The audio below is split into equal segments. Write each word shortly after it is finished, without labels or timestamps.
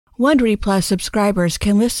Wondery Plus subscribers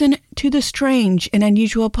can listen to the Strange and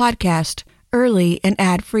Unusual podcast early and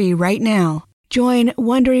ad-free right now. Join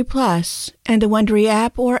Wondery Plus and the Wondery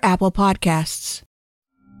app or Apple Podcasts.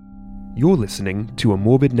 You're listening to a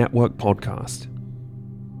Morbid Network podcast.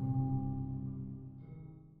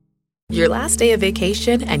 Your last day of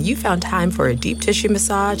vacation and you found time for a deep tissue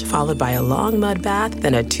massage followed by a long mud bath,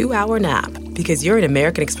 then a 2-hour nap. Because you're an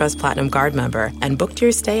American Express Platinum Card member and booked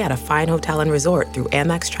your stay at a fine hotel and resort through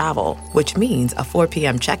Amex Travel, which means a 4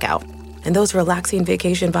 p.m. checkout. And those relaxing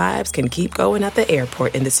vacation vibes can keep going at the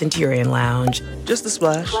airport in the Centurion Lounge. Just a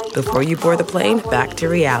splash. Before you board the plane, back to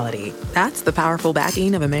reality. That's the powerful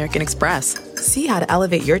backing of American Express. See how to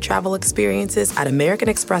elevate your travel experiences at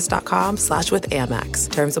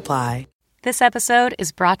americanexpress.com/withAmex. Terms apply. This episode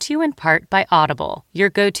is brought to you in part by Audible, your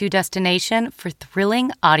go-to destination for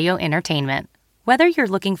thrilling audio entertainment. Whether you're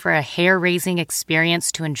looking for a hair-raising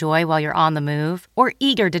experience to enjoy while you're on the move or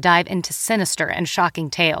eager to dive into sinister and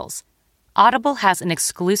shocking tales, Audible has an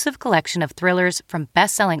exclusive collection of thrillers from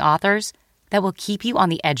best-selling authors that will keep you on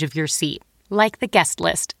the edge of your seat, like The Guest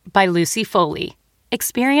List by Lucy Foley.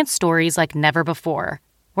 Experience stories like never before,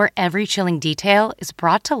 where every chilling detail is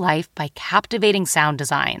brought to life by captivating sound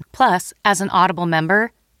design. Plus, as an Audible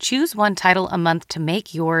member, choose one title a month to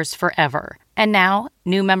make yours forever. And now,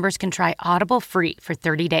 new members can try Audible free for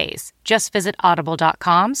 30 days. Just visit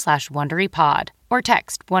audible.com/WonderyPod or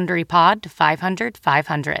text WonderyPod to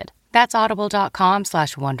 500-500. That's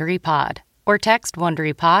audible.com/WonderyPod or text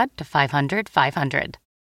WonderyPod to 500-500.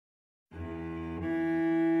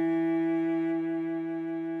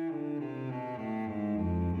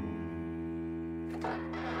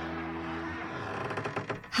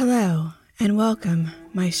 Hello, and welcome,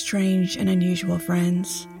 my strange and unusual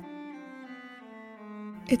friends.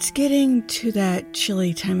 It's getting to that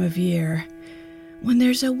chilly time of year when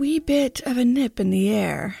there's a wee bit of a nip in the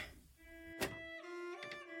air.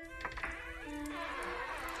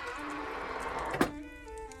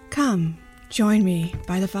 Come, join me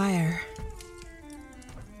by the fire.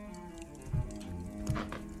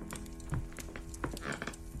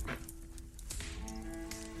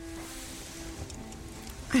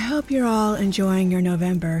 I hope you're all enjoying your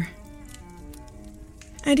November.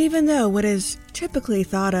 And even though what is typically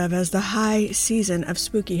thought of as the high season of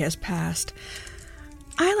spooky has passed,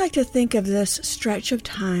 I like to think of this stretch of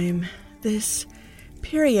time, this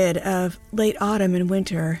period of late autumn and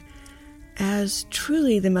winter, as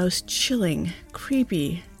truly the most chilling,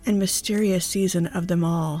 creepy, and mysterious season of them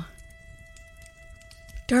all.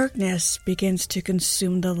 Darkness begins to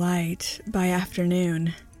consume the light by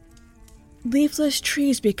afternoon. Leafless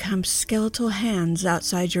trees become skeletal hands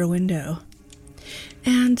outside your window.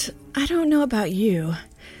 And I don't know about you,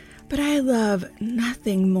 but I love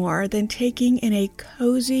nothing more than taking in a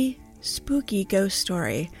cozy, spooky ghost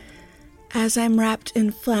story as I'm wrapped in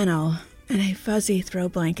flannel and a fuzzy throw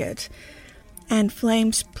blanket, and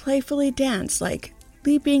flames playfully dance like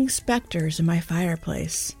leaping specters in my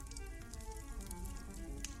fireplace.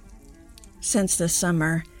 Since this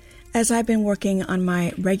summer, as I've been working on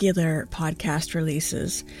my regular podcast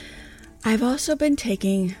releases, I've also been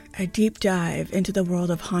taking a deep dive into the world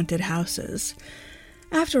of haunted houses.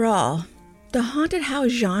 After all, the haunted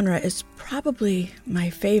house genre is probably my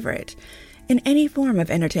favorite in any form of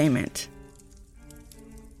entertainment.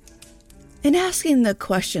 In asking the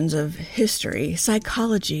questions of history,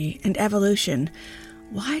 psychology, and evolution,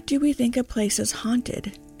 why do we think a place is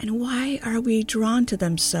haunted, and why are we drawn to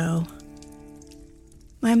them so?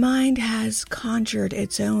 My mind has conjured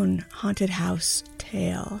its own haunted house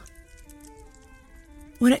tale.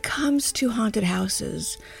 When it comes to haunted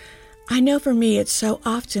houses, I know for me it's so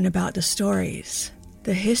often about the stories,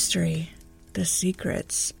 the history, the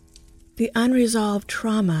secrets, the unresolved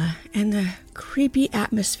trauma, and the creepy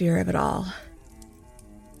atmosphere of it all.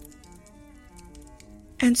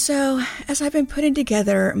 And so, as I've been putting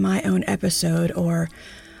together my own episode, or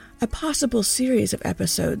a possible series of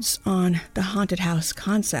episodes on the haunted house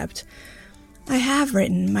concept, I have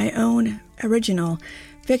written my own original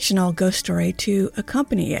fictional ghost story to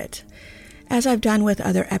accompany it, as I've done with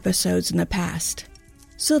other episodes in the past.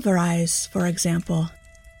 Silver Eyes, for example.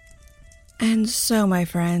 And so, my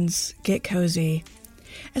friends, get cozy,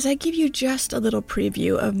 as I give you just a little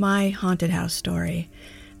preview of my haunted house story,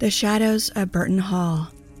 The Shadows of Burton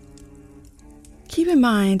Hall. Keep in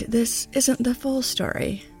mind, this isn't the full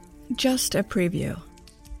story, just a preview.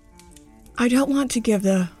 I don't want to give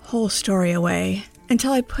the whole story away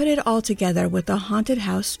until I put it all together with the haunted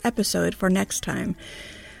house episode for next time,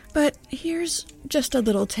 but here's just a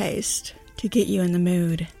little taste to get you in the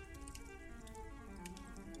mood.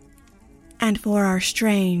 And for our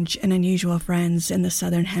strange and unusual friends in the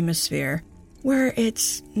Southern Hemisphere, where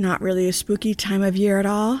it's not really a spooky time of year at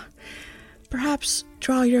all, perhaps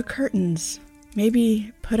draw your curtains,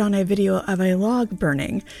 maybe put on a video of a log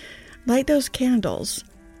burning, light those candles,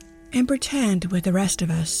 and pretend with the rest of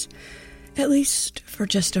us, at least for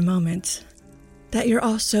just a moment, that you're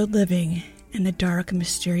also living in the dark,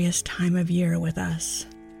 mysterious time of year with us.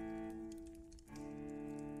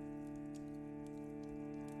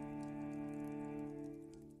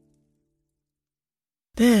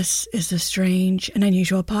 This is the Strange and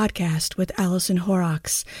Unusual Podcast with Allison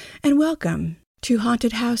Horrocks, and welcome to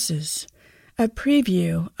Haunted Houses, a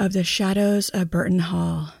preview of The Shadows of Burton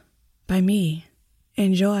Hall by me.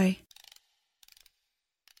 Enjoy.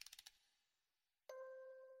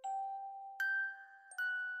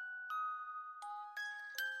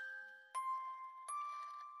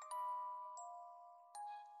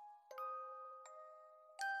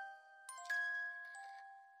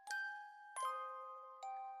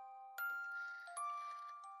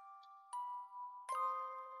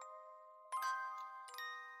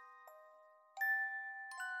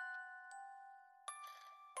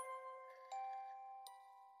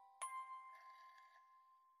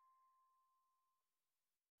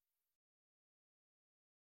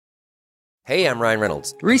 Hey, I'm Ryan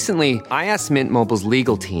Reynolds. Recently, I asked Mint Mobile's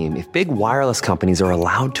legal team if big wireless companies are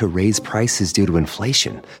allowed to raise prices due to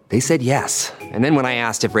inflation. They said yes. And then when I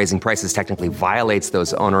asked if raising prices technically violates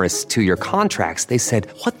those onerous two-year contracts, they said,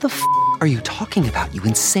 "What the f*** are you talking about, you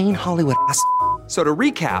insane Hollywood ass?" So to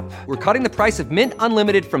recap, we're cutting the price of Mint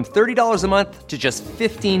Unlimited from $30 a month to just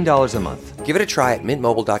 $15 a month. Give it a try at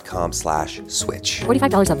mintmobile.com/switch.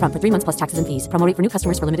 $45 up front for 3 months plus taxes and fees. Promo rate for new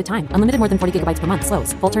customers for limited time. Unlimited more than 40 gigabytes per month.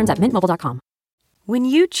 Slows full terms at mintmobile.com. When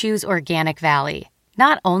you choose Organic Valley,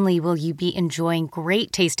 not only will you be enjoying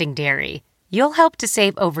great tasting dairy, you'll help to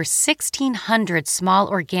save over 1,600 small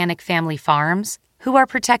organic family farms who are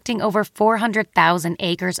protecting over 400,000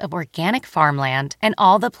 acres of organic farmland and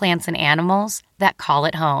all the plants and animals that call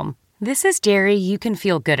it home. This is dairy you can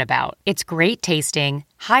feel good about. It's great tasting,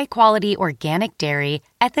 high-quality organic dairy,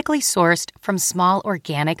 ethically sourced from small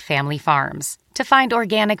organic family farms. To find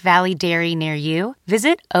Organic Valley Dairy near you,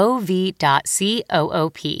 visit ov.coop.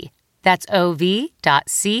 That's ov.coop.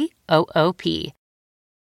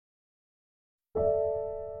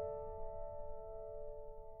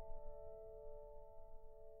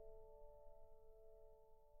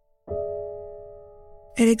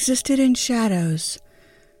 It existed in shadows,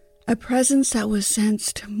 a presence that was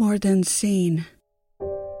sensed more than seen.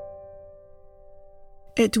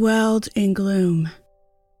 It dwelled in gloom,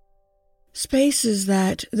 spaces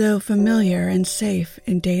that, though familiar and safe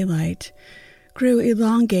in daylight, grew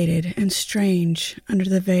elongated and strange under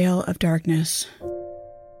the veil of darkness.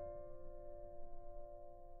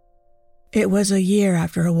 It was a year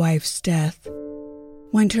after her wife's death,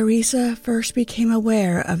 when Teresa first became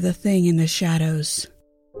aware of the thing in the shadows.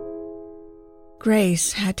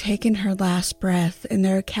 Grace had taken her last breath in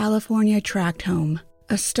their California tract home,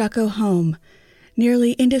 a stucco home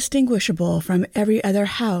nearly indistinguishable from every other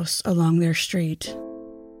house along their street.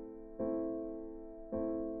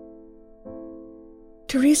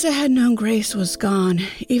 Teresa had known Grace was gone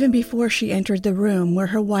even before she entered the room where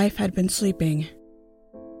her wife had been sleeping.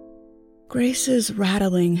 Grace's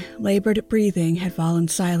rattling, labored breathing had fallen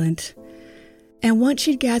silent, and once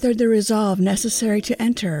she'd gathered the resolve necessary to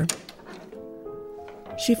enter,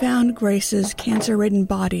 she found Grace's cancer-ridden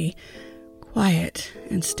body quiet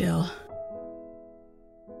and still.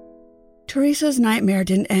 Teresa's nightmare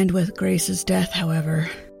didn't end with Grace's death,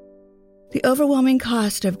 however. The overwhelming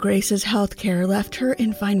cost of Grace's health care left her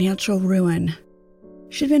in financial ruin.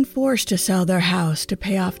 She'd been forced to sell their house to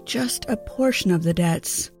pay off just a portion of the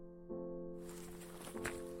debts.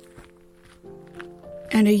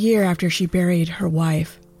 And a year after she buried her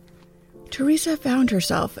wife, Teresa found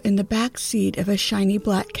herself in the back seat of a shiny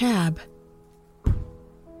black cab,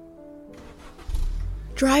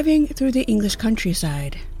 driving through the English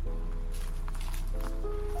countryside.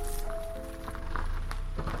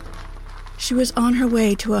 She was on her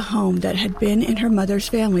way to a home that had been in her mother's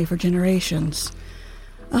family for generations,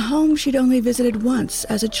 a home she'd only visited once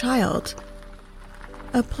as a child,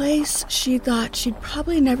 a place she thought she'd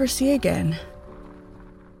probably never see again.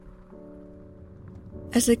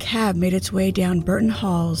 As the cab made its way down Burton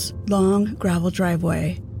Hall's long gravel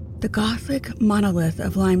driveway, the Gothic monolith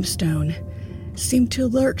of limestone seemed to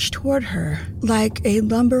lurch toward her like a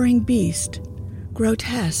lumbering beast,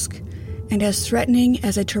 grotesque and as threatening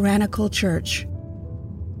as a tyrannical church.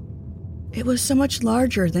 It was so much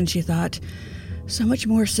larger than she thought, so much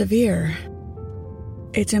more severe.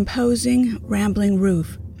 Its imposing, rambling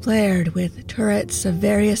roof flared with turrets of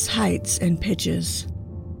various heights and pitches.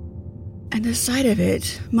 And the sight of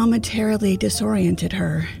it momentarily disoriented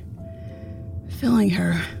her, filling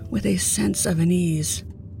her with a sense of unease.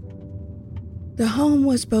 The home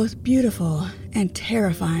was both beautiful and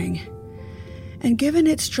terrifying, and given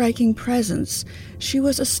its striking presence, she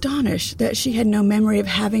was astonished that she had no memory of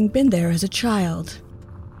having been there as a child.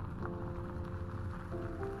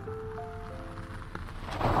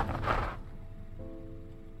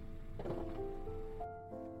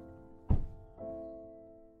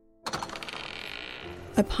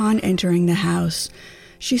 Upon entering the house,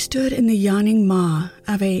 she stood in the yawning maw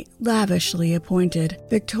of a lavishly appointed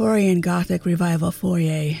Victorian Gothic Revival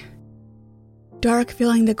foyer, dark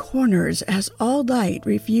filling the corners as all light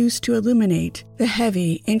refused to illuminate the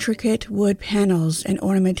heavy, intricate wood panels and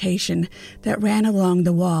ornamentation that ran along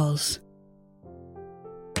the walls.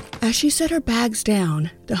 As she set her bags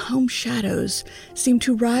down, the home shadows seemed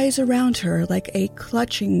to rise around her like a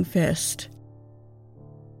clutching fist.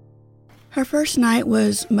 Her first night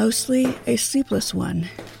was mostly a sleepless one.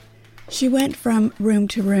 She went from room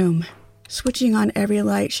to room, switching on every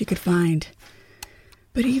light she could find.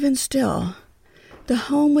 But even still, the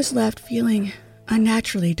home was left feeling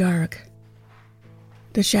unnaturally dark,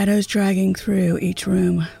 the shadows dragging through each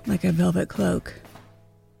room like a velvet cloak.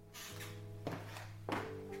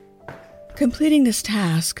 Completing this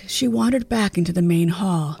task, she wandered back into the main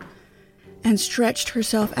hall and stretched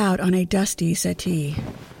herself out on a dusty settee.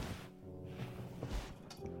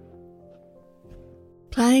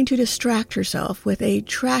 Planning to distract herself with a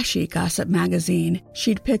trashy gossip magazine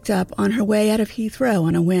she'd picked up on her way out of Heathrow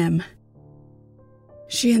on a whim,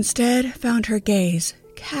 she instead found her gaze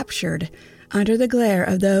captured under the glare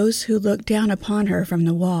of those who looked down upon her from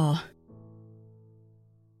the wall.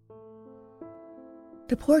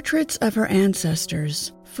 The portraits of her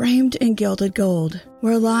ancestors, framed in gilded gold,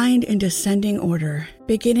 were lined in descending order,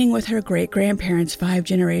 beginning with her great-grandparents 5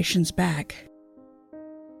 generations back.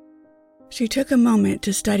 She took a moment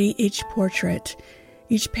to study each portrait,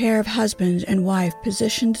 each pair of husband and wife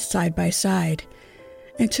positioned side by side,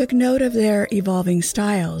 and took note of their evolving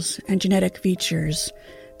styles and genetic features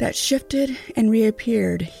that shifted and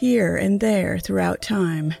reappeared here and there throughout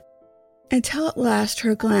time, until at last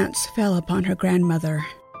her glance fell upon her grandmother,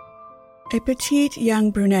 a petite young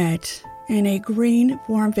brunette in a green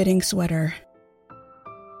form-fitting sweater.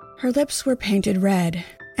 Her lips were painted red,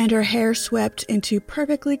 and her hair swept into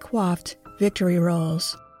perfectly coiffed victory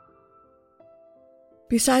rolls.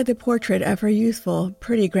 Beside the portrait of her youthful,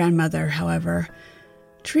 pretty grandmother, however,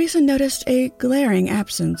 Teresa noticed a glaring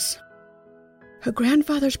absence. Her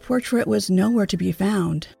grandfather's portrait was nowhere to be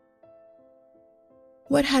found.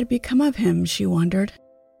 What had become of him, she wondered.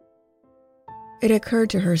 It occurred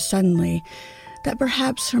to her suddenly that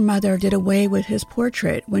perhaps her mother did away with his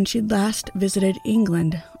portrait when she last visited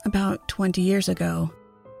England about 20 years ago.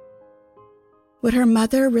 Would her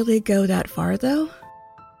mother really go that far, though?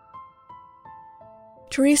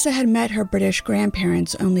 Teresa had met her British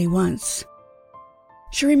grandparents only once.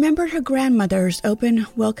 She remembered her grandmother's open,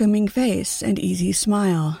 welcoming face and easy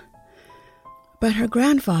smile. But her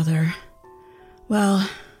grandfather,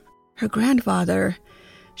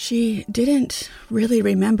 she didn't really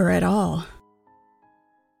remember at all.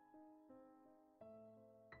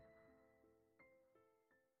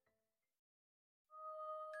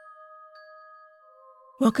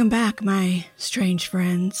 Welcome back, my strange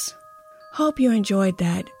friends. Hope you enjoyed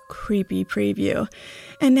that creepy preview.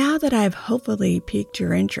 And now that I've hopefully piqued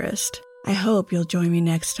your interest, I hope you'll join me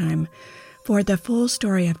next time for the full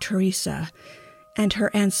story of Teresa and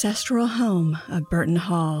her ancestral home of Burton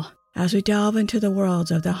Hall as we delve into the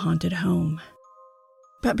worlds of the haunted home.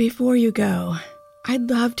 But before you go,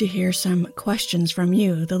 I'd love to hear some questions from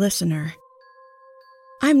you, the listener.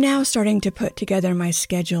 I'm now starting to put together my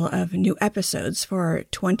schedule of new episodes for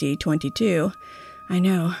 2022. I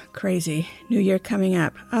know, crazy, new year coming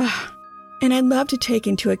up. And I'd love to take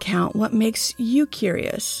into account what makes you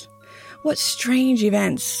curious. What strange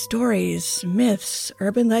events, stories, myths,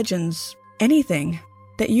 urban legends, anything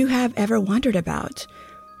that you have ever wondered about.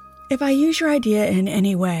 If I use your idea in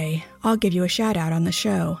any way, I'll give you a shout out on the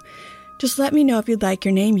show. Just let me know if you'd like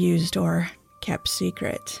your name used or kept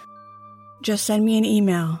secret. Just send me an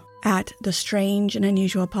email at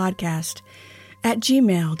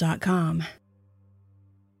thestrangeandunusualpodcast@gmail.com.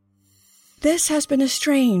 This has been a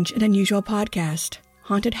Strange and Unusual Podcast,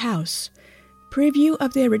 Haunted House, preview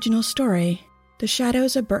of the original story, The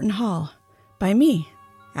Shadows of Burton Hall, by me,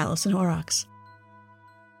 Allison Horrocks.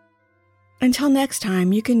 Until next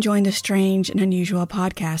time, you can join the Strange and Unusual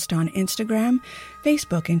Podcast on Instagram,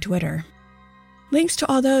 Facebook, and Twitter. Links to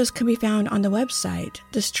all those can be found on the website,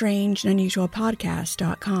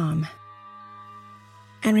 thestrangeandunusualpodcast.com.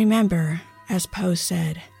 And remember, as Poe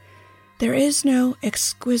said, there is no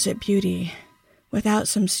exquisite beauty without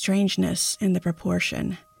some strangeness in the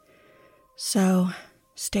proportion. So,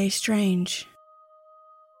 stay strange.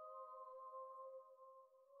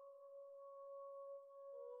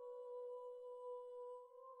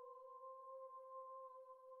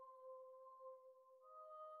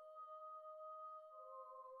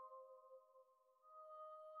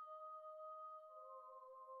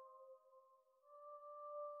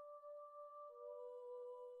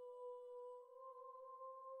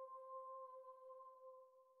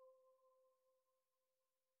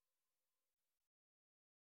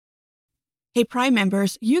 Hey, Prime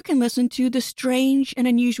members, you can listen to the Strange and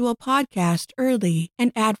Unusual podcast early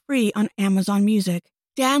and ad-free on Amazon Music.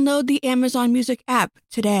 Download the Amazon Music app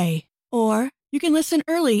today. Or you can listen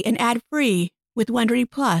early and ad-free with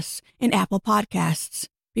Wondery Plus in Apple Podcasts.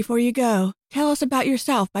 Before you go, tell us about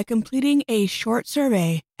yourself by completing a short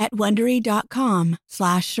survey at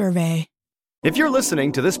Wondery.com/survey. If you're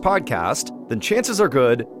listening to this podcast, then chances are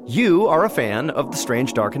good you are a fan of The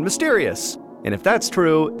Strange, Dark, and Mysterious. And if that's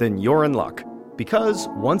true, then you're in luck. Because,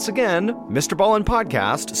 once again, Mr. Ballin'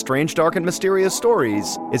 Podcast, Strange, Dark, and Mysterious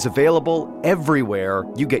Stories, is available everywhere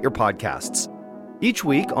you get your podcasts. Each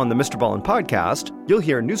week on the Mr. Ballin' Podcast, you'll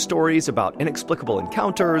hear new stories about inexplicable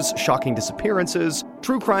encounters, shocking disappearances,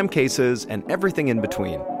 true crime cases, and everything in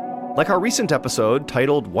between. Like our recent episode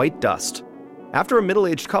titled White Dust. After a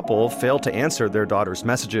middle-aged couple fail to answer their daughter's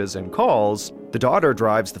messages and calls, the daughter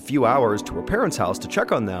drives the few hours to her parents' house to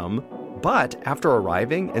check on them. But after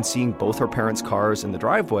arriving and seeing both her parents' cars in the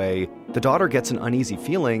driveway, the daughter gets an uneasy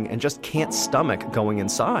feeling and just can't stomach going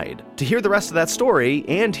inside. To hear the rest of that story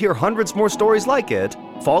and hear hundreds more stories like it,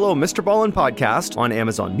 follow Mr. Ballin' Podcast on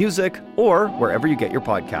Amazon Music or wherever you get your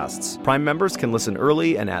podcasts. Prime members can listen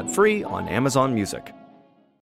early and ad-free on Amazon Music.